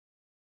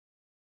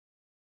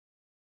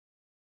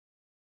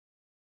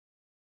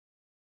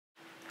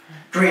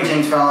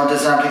Greetings fellow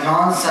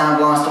Decepticons,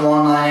 Sandblaster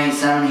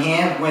 1987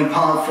 here with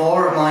part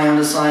 4 of my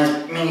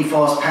undersized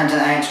MiniForce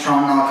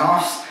Penta-X-Tron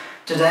knockoffs.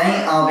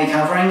 Today I'll be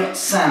covering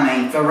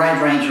Sammy, the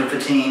Red Ranger of the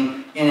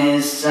team, in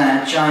his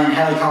giant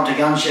helicopter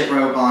gunship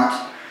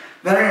robot.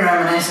 Very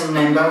reminiscent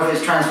in both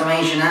its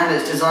transformation and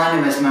its design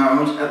in this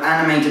mode of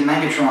animated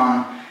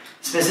Megatron,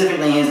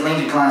 specifically his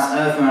Leader class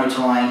Earth mode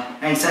toy,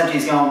 except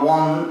he's got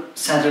one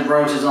set of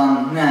rotors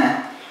on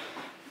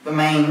the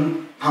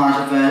main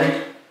part of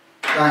the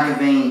back of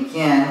the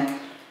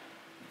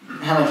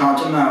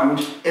helicopter mode.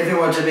 If it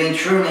were to be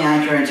truly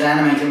accurate to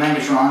animated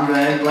Megatron,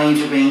 the blades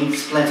would be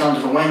split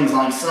onto the wings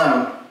like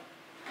so.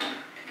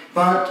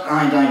 But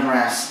I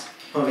digress.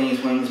 Put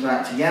these wings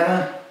back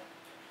together.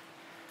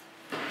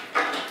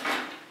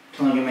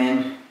 Plug him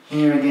in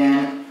here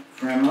again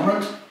for a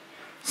moment.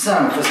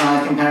 So, for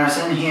size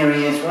comparison, here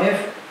he is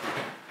with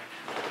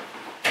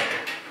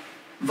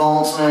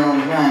Volt's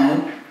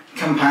little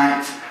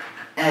compact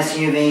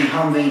SUV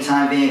Humvee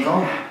type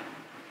vehicle.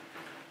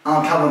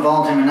 I'll cover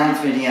Volt in the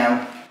next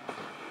video.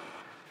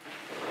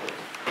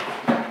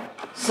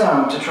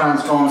 So, to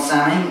transform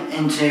Sammy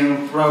into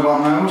robot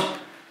mode,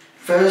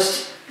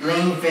 first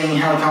leave the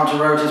helicopter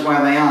rotors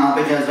where they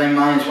are because they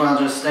might as well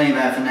just stay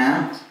there for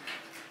now.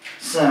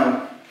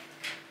 So,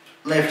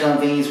 lift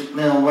up these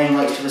little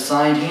winglets to the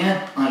side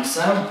here, like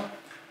so.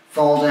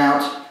 Fold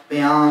out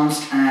the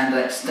arms and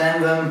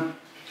extend them.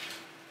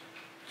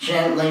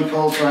 Gently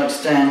pull to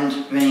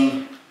extend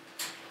the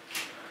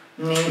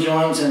knee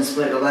joints and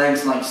split the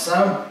legs like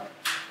so.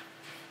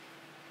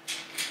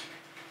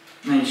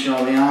 Make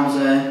sure the arms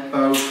are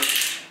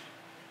both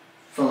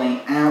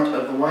fully out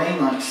of the way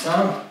like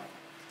so.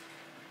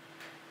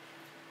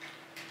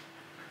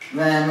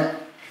 Then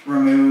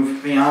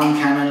remove the arm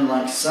cannon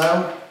like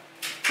so.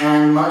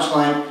 And much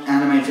like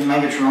animated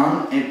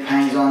Megatron, it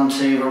hangs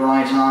onto the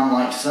right arm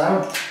like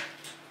so.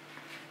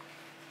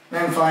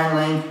 Then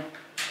finally,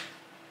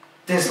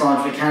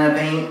 dislodge the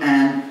canopy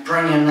and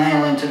bring a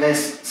nail into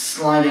this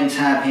sliding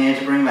tab here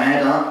to bring the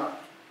head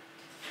up,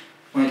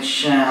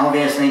 which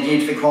obviously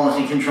due to the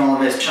quality control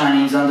of this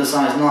Chinese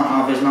undersized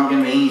knockoff is not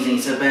going to be easy,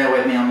 so bear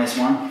with me on this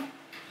one.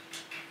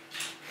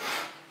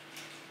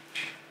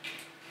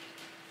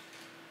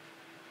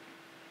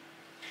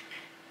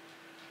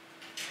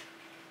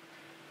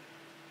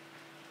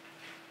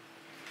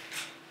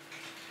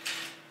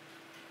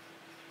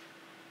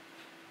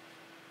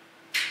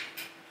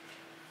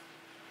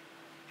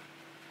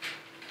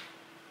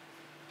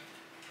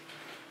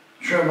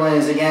 Trouble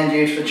is, again,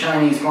 due to the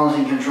Chinese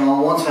quality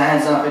control, once the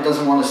head's up it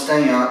doesn't want to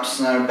stay up,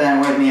 so bear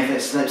with me if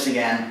it slips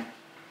again.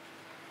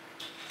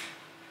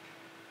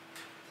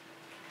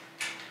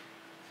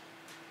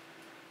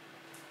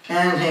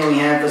 And here we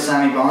have the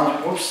Sammy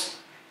bot,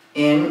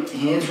 in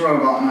his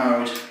robot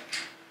mode.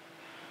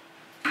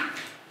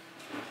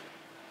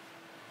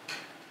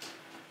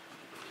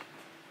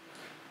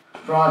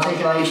 For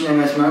articulation in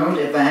this mode,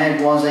 if the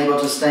head was able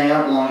to stay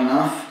up long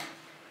enough,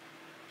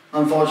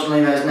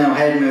 unfortunately there's no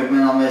head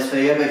movement on this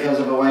figure because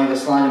of the way the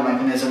slider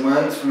mechanism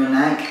works from the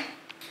neck.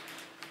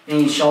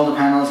 These shoulder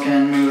panels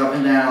can move up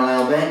and down a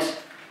little bit.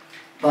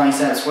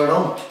 Bicep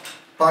swivel.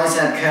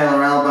 Bicep curl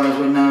or elbows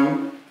with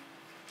no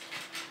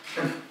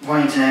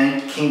way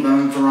to keep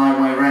them the right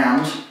way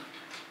round.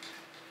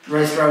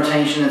 Wrist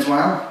rotation as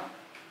well.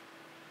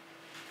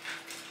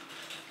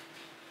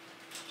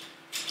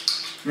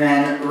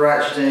 Then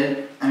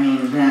ratcheted,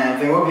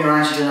 they will be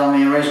ratcheted on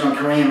the original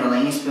Korean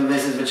release, but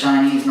this is the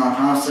Chinese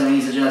knockoff, so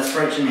these are just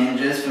friction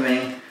hinges for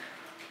the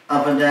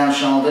up and down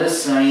shoulders,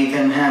 so you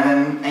can have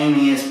him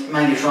aiming his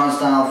Megatron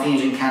style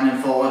fusion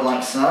cannon forward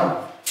like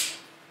so.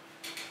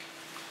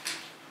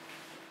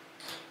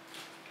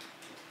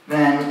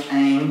 Then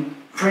a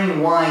pretty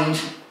wide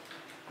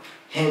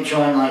hip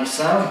joint like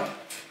so,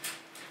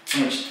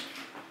 which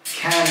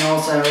can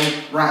also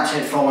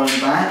ratchet forward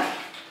and back.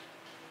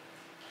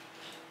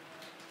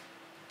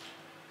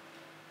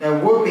 There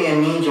would be a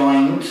knee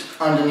joint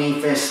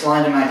underneath this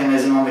slider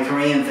mechanism on the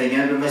Korean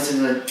figure, but this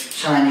is a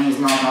Chinese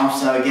knockoff,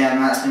 so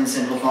again that's been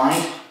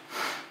simplified.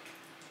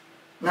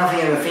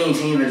 Nothing of a feet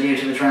either due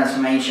to the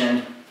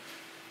transformation.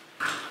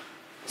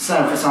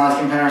 So for size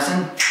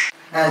comparison,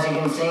 as you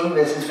can see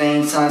this is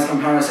the size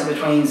comparison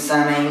between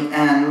Sammy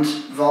and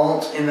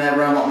Volt in their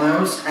robot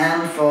modes,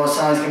 and for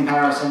size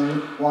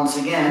comparison once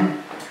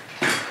again,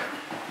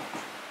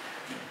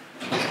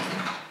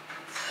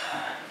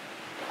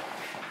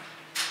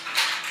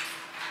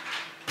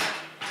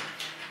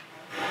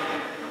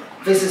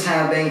 this is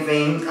how big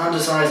the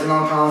undersized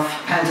knockoff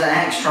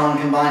Penta-X-Tron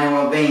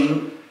combiner will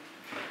be,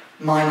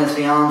 minus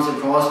the arms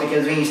of course,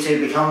 because these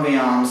two become the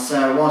arms,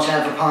 so watch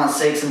out for part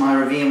 6 of my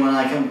review when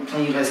I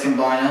complete this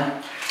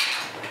combiner.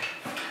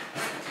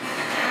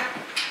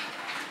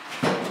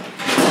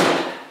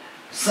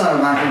 So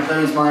that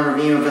concludes my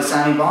review of the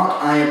Sammy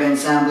bot. I have been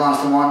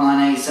Sandblaster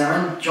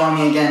 1987. Join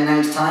me again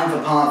next time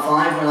for part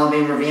 5 when I'll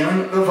be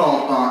reviewing the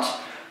Volt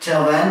bot.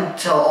 Till then,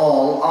 till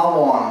all are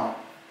one.